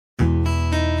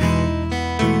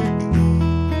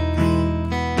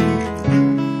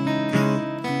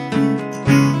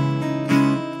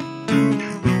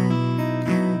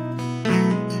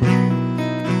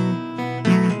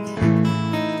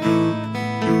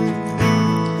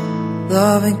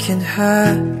Loving can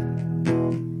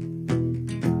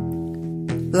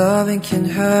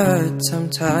hurt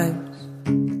sometimes,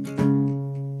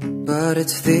 but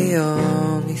it's the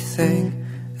only thing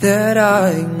that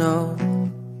I know.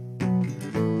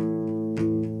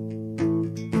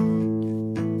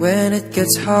 When it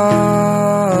gets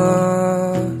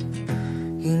hard,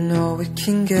 you know it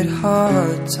can get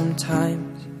hard sometimes.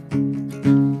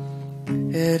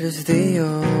 It is the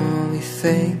only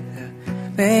thing that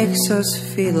makes us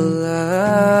feel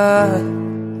alive.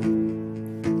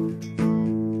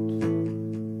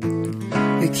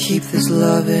 We keep this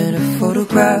love in a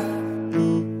photograph.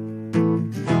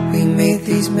 We made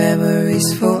these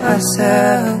memories for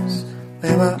ourselves,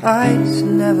 where our eyes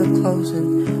are never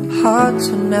closing, hearts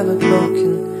are never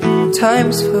broken,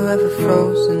 time's forever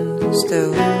frozen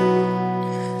still.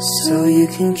 So you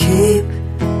can keep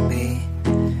me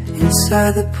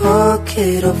inside the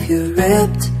pocket of your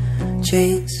ripped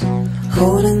jeans,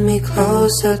 holding me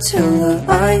closer till our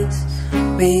eyes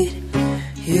meet.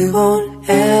 You won't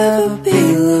ever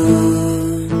be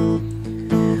alone.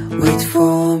 Wait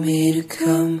for me to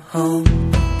come home.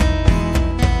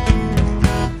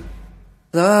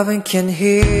 Loving can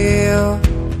heal,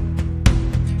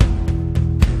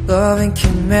 loving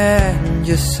can mend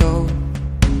your soul,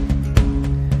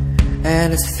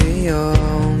 and it's the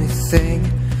only thing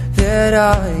that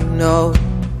I know.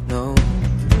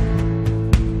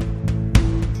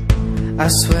 I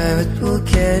swear it will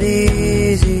get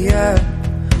easier.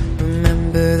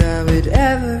 Remember that with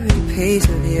every piece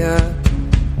of you,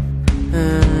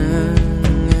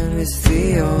 and it's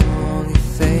the only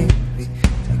thing we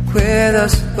take with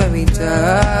us when we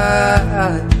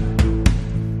die.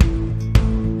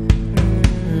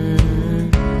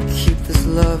 Keep this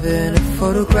love in a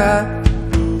photograph.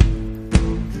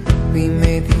 We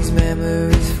made these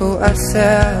memories for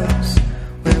ourselves,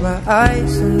 where our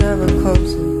eyes are never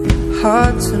closing,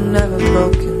 hearts are never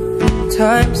broken,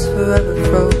 time's forever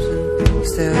frozen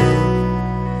still.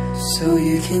 So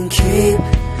you can keep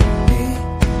me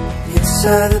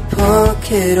inside the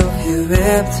pocket of your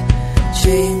ripped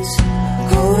jeans,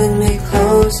 holding me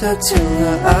closer till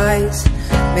our eyes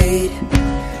meet.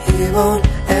 You won't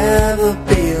ever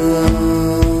be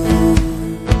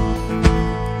alone.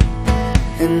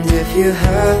 And if you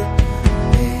hurt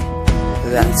me,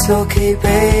 that's okay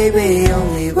baby,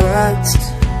 only words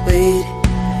bleed.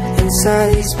 Inside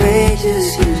these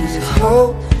pages you just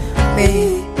hold me,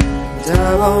 and I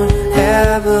won't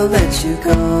ever let you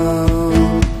go.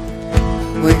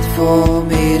 Wait for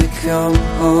me to come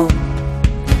home.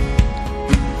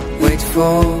 Wait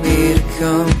for me to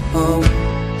come home.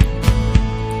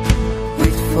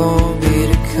 Wait for me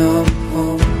to come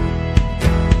home.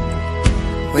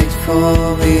 Wait for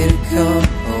me to come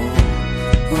home.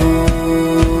 Oh,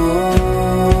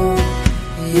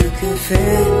 you can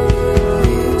feel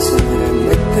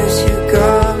because you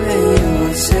got me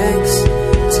when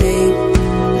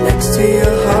 16, next to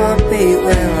your heartbeat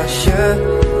where I should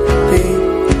be.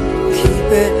 Keep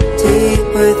it deep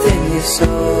within your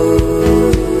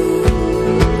soul.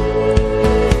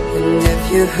 And if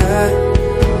you hurt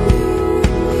me,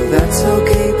 that's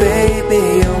okay baby,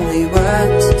 only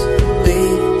words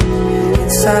bleed.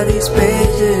 Inside these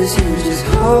pages you just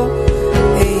hold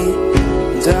me,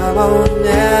 and I won't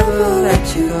never let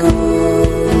you go.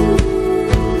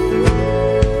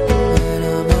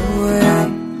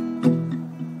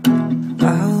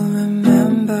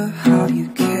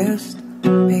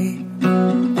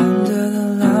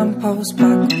 Back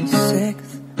on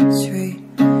 6th Street,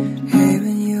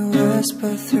 hearing you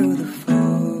whisper through the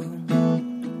phone.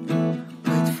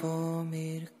 Wait for me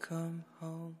to come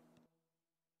home.